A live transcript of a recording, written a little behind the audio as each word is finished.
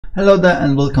Hello there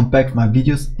and welcome back to my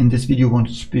videos. In this video I want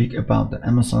to speak about the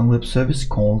Amazon Web Service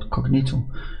called Cognito.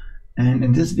 And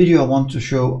in this video I want to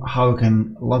show how you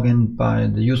can log in by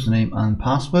the username and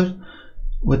password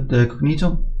with the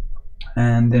Cognito.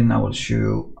 And then I will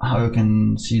show how you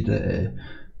can see the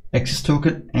access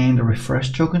token and the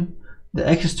refresh token. The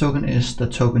access token is the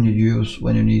token you use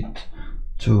when you need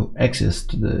to access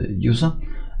to the user.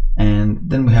 And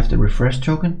then we have the refresh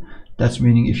token. That's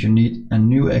meaning if you need a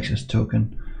new access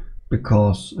token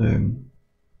because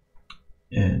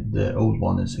the old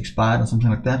one is expired or something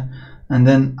like that. And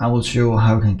then I will show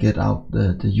how you can get out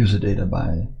the user data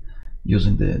by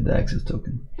using the access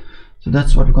token. So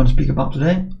that's what we're going to speak about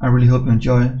today. I really hope you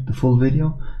enjoy the full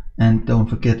video, and don't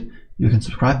forget you can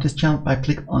subscribe to this channel by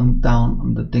click down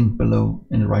on the link below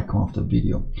in the right corner of the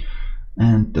video,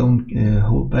 and don't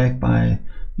hold back by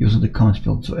using the comments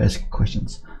field to ask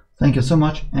questions. Thank you so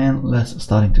much, and let's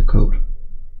start into code.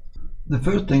 The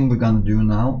first thing we're going to do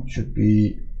now should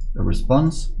be the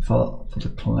response for the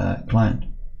client.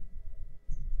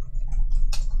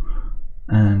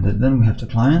 And then we have the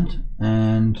client,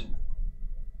 and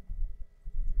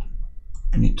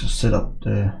we need to set up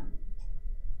the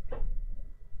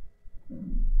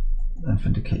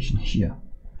authentication here.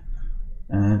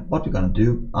 And what we're going to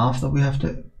do after we have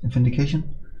the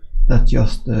authentication, that's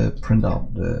just print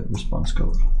out the response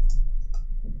code.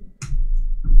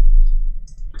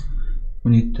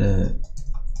 We need the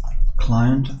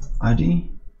client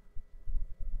ID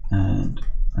and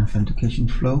authentication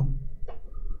flow.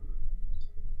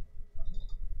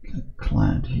 The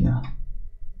client here,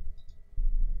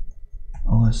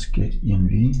 OS get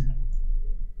env,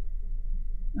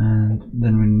 and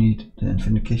then we need the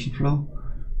authentication flow.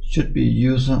 Should be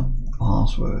user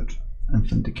password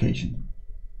authentication,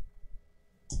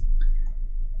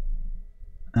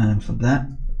 and for that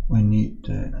we need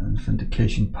the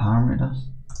authentication parameters.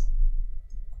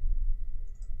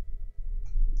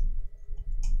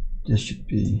 This should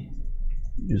be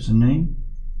username,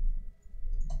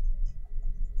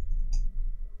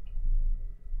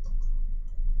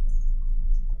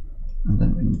 and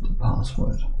then we need the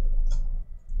password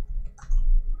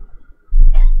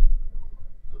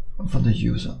for the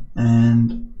user.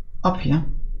 And up here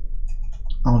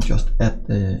I'll just add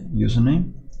the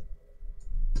username,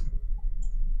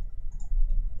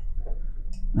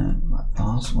 and my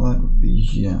password would be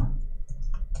here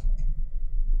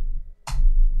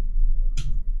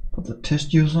for the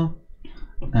test user,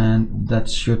 and that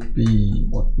should be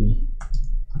what we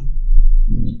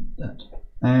need. That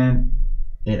and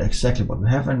exactly what we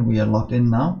have, and we are logged in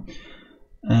now.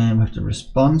 And we have the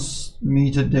response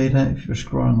metadata. If you're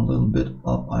scrolling a little bit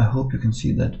up, I hope you can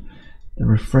see that the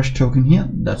refresh token here,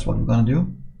 that's what we're going to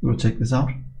do. We'll take this out,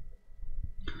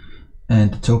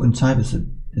 and the token type is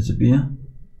a beer.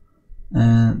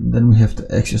 And then we have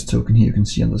the access token here, you can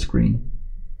see on the screen,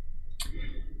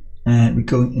 and we're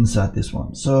going inside this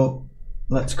one. So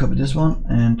let's copy this one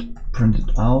and print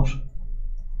it out.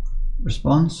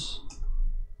 Response,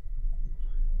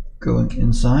 going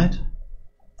inside,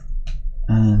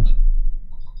 and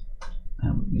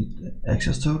we need the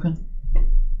access token,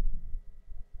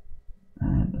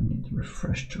 and I need the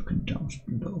refresh token down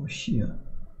over here.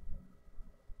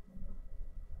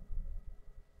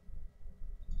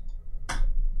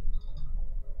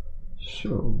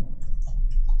 So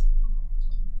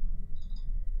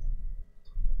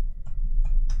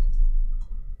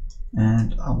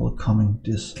and I will comment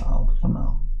this out for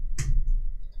now.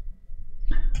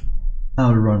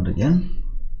 I'll run it again,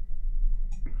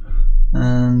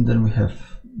 and then we have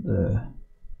the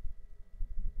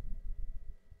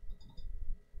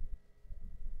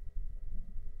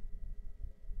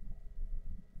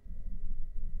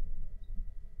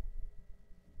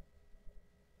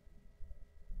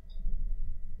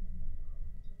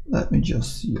let me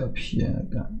just see up here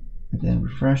again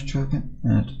refresh token,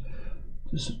 and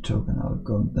this is a token. I'll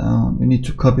go down. You need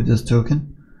to copy this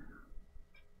token,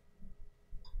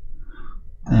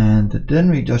 and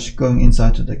then we just going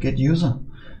inside to the get user,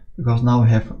 because now we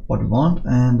have what we want,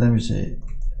 and then we say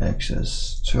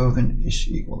access token is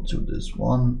equal to this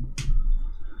one.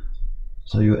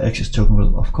 So your access token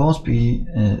will of course be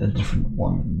a different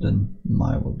one than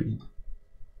mine will be.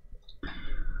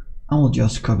 I will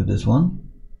just copy this one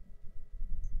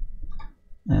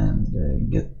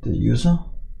and get the user,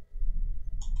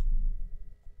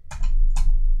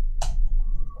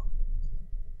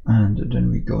 and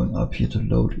then we're going up here to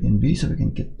load env so we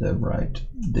can get the right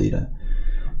data.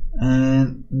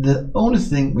 And the only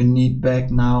thing we need back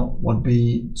now would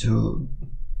be to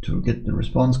get the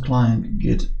response client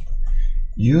get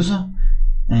user,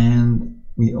 and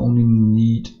we only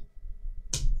need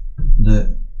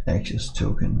the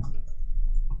accessToken,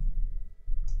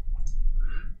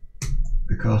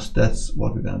 because that's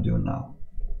what we're gonna do now.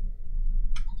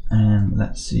 And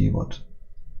let's see what's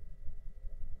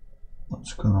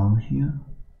going on here,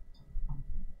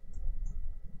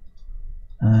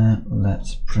 and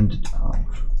let's print it out.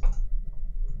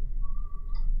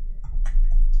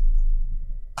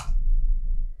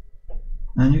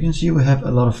 And you can see we have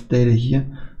a lot of data here.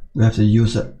 We have the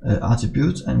user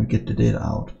attributes, and we get the data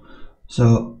out.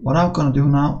 So what I'm gonna do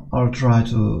now, I'll try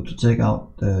to take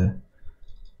out the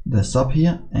sub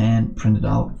here and print it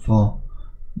out for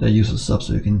the user sub,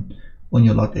 so you can, when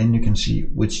you're logged in, you can see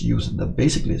which user that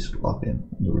basically is logged in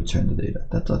when you return the data.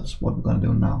 That's what we're gonna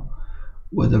do now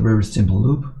with a very simple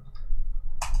loop.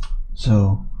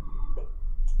 So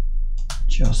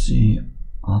just see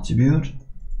attribute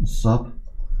sub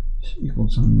is equal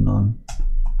to none,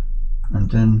 and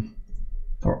then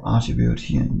for attribute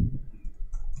here in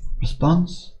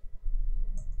response,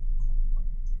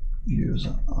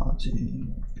 user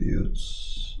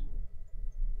attributes,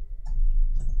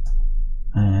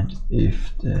 and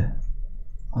if the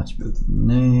attribute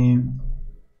name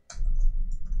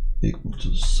equal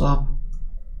to sub,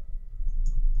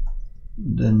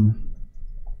 then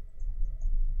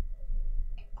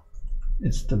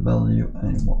it's the value,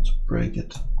 and you want to break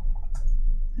it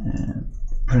and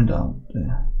print out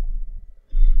the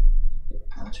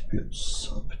attribute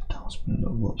sub down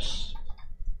below. Whoops,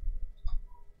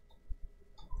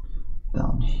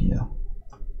 down here.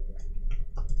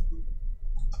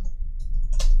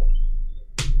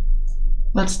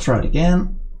 Let's try it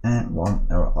again, and one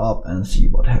error up, and see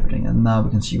what's happening. And now we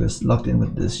can see we're logged in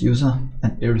with this user,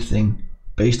 and everything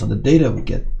based on the data we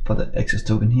get for the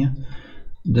accessToken here.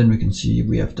 Then we can see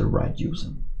we have the right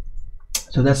user.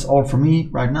 So that's all for me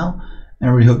right now, and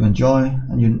I really hope you enjoy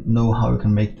and you know how you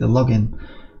can make the login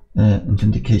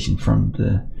authentication from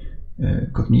the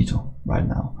Cognito right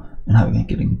now, and how you can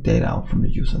get data out from the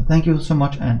user. Thank you so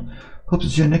much, and hope to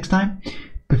see you next time.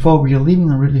 Before we are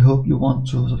leaving, I really hope you want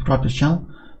to subscribe to the channel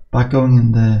by going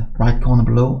in the right corner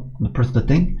below and press the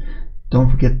thing.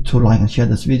 Don't forget to like and share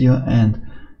this video, and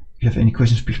if you have any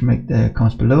questions, please make the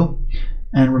comments below.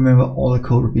 And remember, all the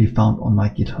code will be found on my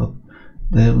GitHub.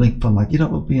 The link for my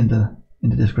GitHub will be in the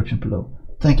description below.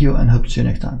 Thank you, and hope to see you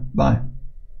next time. Bye.